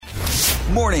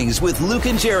Mornings with Luke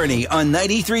and Jeremy on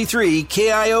 93.3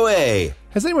 KIOA.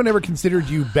 Has anyone ever considered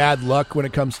you bad luck when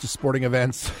it comes to sporting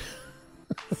events?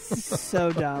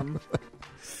 So dumb.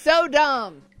 So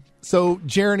dumb. So,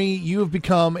 Jeremy, you have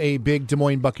become a big Des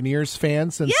Moines Buccaneers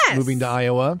fan since moving to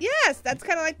Iowa. Yes, that's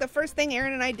kind of like the first thing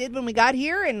Aaron and I did when we got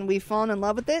here, and we've fallen in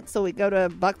love with it. So we go to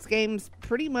Bucs games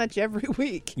pretty much every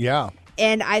week. Yeah.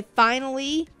 And I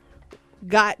finally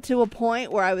got to a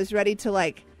point where I was ready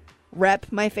to rep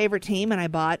my favorite team, and I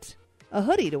bought a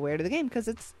hoodie to wear to the game because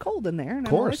it's cold in there, and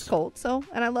I'm always cold.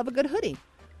 And I love a good hoodie.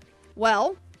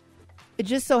 Well, it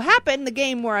just so happened the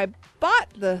game where I bought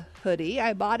the hoodie,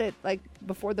 I bought it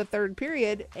before the third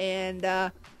period,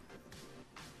 and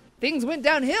things went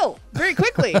downhill very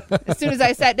quickly as soon as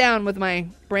I sat down with my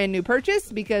brand new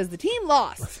purchase because the team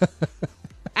lost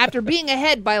after being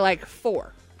ahead by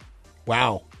 4.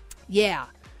 Wow. Yeah.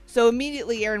 So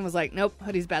immediately Aaron was like, nope,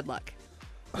 hoodie's bad luck.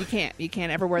 You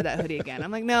can't ever wear that hoodie again.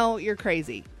 I'm like, no, you're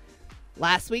crazy.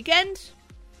 Last weekend,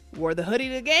 wore the hoodie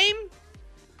to the game.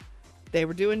 They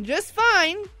were doing just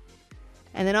fine.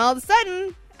 And then all of a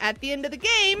sudden, at the end of the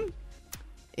game,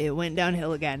 it went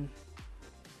downhill again.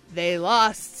 They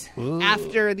lost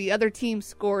after the other team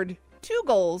scored 2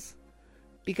 goals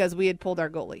because we had pulled our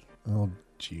goalie. Oh,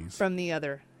 jeez. From the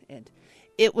other end.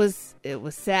 It was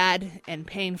sad and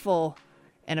painful.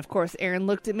 And of course, Aaron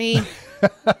looked at me,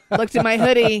 looked at my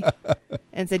hoodie,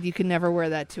 and said, you can never wear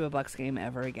that to a Bucs game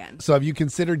ever again. So have you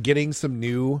considered getting some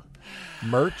new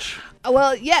merch?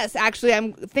 Well, yes. Actually,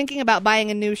 I'm thinking about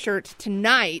buying a new shirt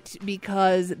tonight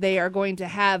because they are going to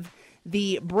have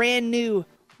the brand new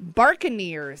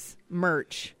Buccaneers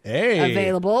merch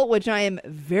available, which I am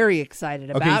very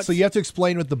excited about. Okay, so you have to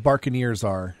explain what the Buccaneers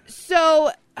are.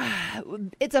 So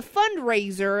it's a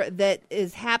fundraiser that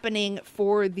is happening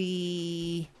for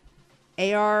the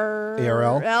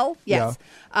ARL? Yes.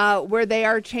 Yeah. Where they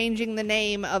are changing the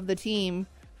name of the team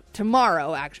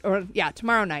tomorrow,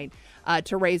 tomorrow night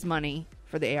to raise money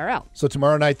for the ARL. So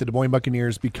tomorrow night, the Des Moines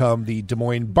Buccaneers become the Des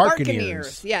Moines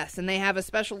Buccaneers. Yes, and they have a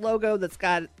special logo that's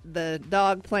got the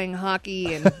dog playing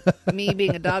hockey and me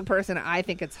being a dog person. I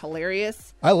think it's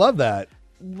hilarious. I love that.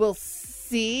 We'll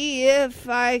see if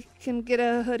I can get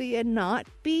a hoodie and not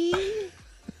be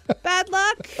bad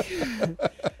luck,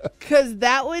 because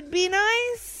that would be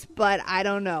nice, but I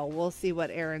don't know. We'll see what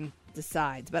Aaron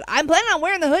decides, but I'm planning on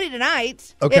wearing the hoodie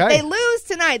tonight. Okay. If they lose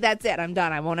tonight, that's it. I'm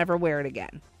done. I won't ever wear it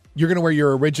again. You're going to wear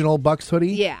your original Bucs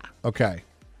hoodie? Yeah. Okay.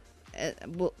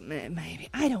 Well, maybe.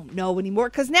 I don't know anymore,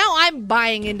 because now I'm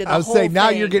buying into the whole thing. I was saying, now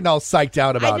you're getting all psyched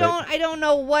out about it. I don't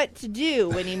know what to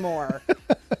do anymore.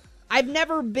 I've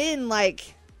never been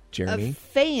a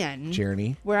fan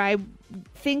where I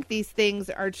think these things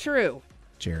are true.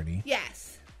 Jeremy.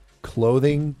 Yes.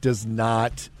 Clothing does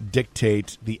not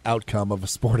dictate the outcome of a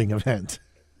sporting event.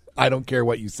 I don't care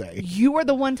what you say. You are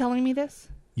the one telling me this?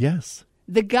 Yes.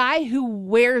 The guy who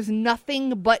wears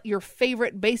nothing but your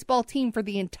favorite baseball team for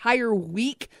the entire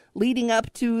week leading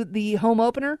up to the home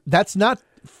opener? That's not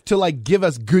to give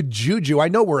us good juju. I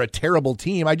know we're a terrible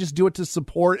team. I just do it to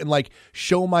support and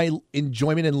show my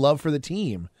enjoyment and love for the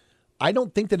team. I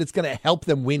don't think that it's going to help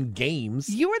them win games.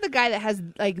 You are the guy that has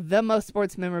the most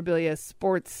sports memorabilia,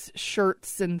 sports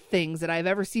shirts and things that I've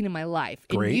ever seen in my life.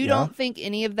 Great, and you don't think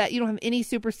any of that, you don't have any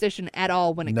superstition at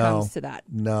all when it comes to that.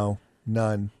 No,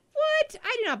 none. What?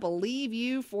 I do not believe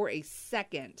you for a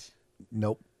second.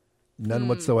 Nope. None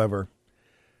whatsoever.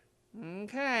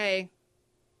 Okay.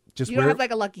 Just you don't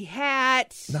have a lucky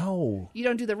hat. No. You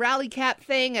don't do the rally cap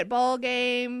thing at ball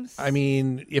games. I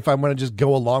mean, if I'm going to just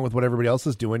go along with what everybody else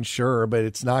is doing, sure, but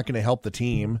it's not going to help the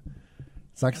team.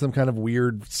 It's not some kind of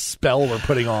weird spell we're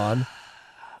putting on.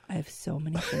 I have so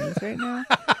many things right now.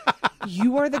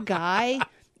 You are the guy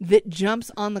that jumps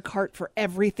on the cart for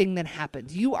everything that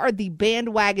happens. You are the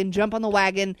bandwagon, jump on the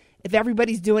wagon. If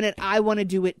everybody's doing it, I want to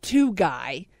do it too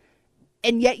guy.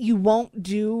 And yet you won't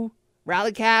do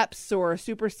rally caps or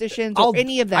superstitions or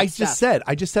any of that stuff.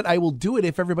 I just said I will do it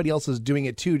if everybody else is doing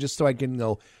it too, just so I can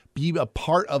be a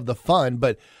part of the fun.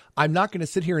 But I'm not going to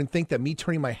sit here and think that me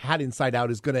turning my hat inside out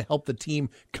is going to help the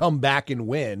team come back and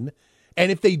win.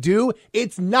 And if they do,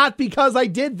 it's not because I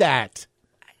did that.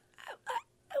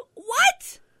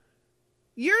 What?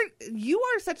 You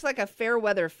are such a fair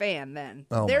weather fan then.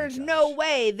 Oh, there's no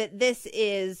way that this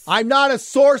is... I'm not a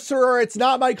sorcerer. It's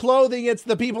not my clothing. It's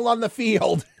the people on the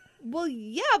field. Well,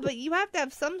 yeah, but you have to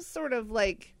have some sort of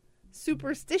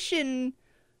superstition.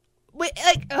 Wait,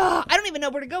 I don't even know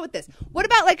where to go with this. What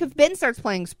about if Ben starts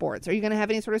playing sports? Are you going to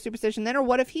have any sort of superstition then? Or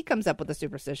what if he comes up with a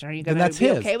superstition? Are you going to be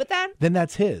okay with that? Then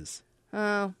that's his.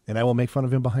 Oh. And I will make fun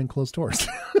of him behind closed doors.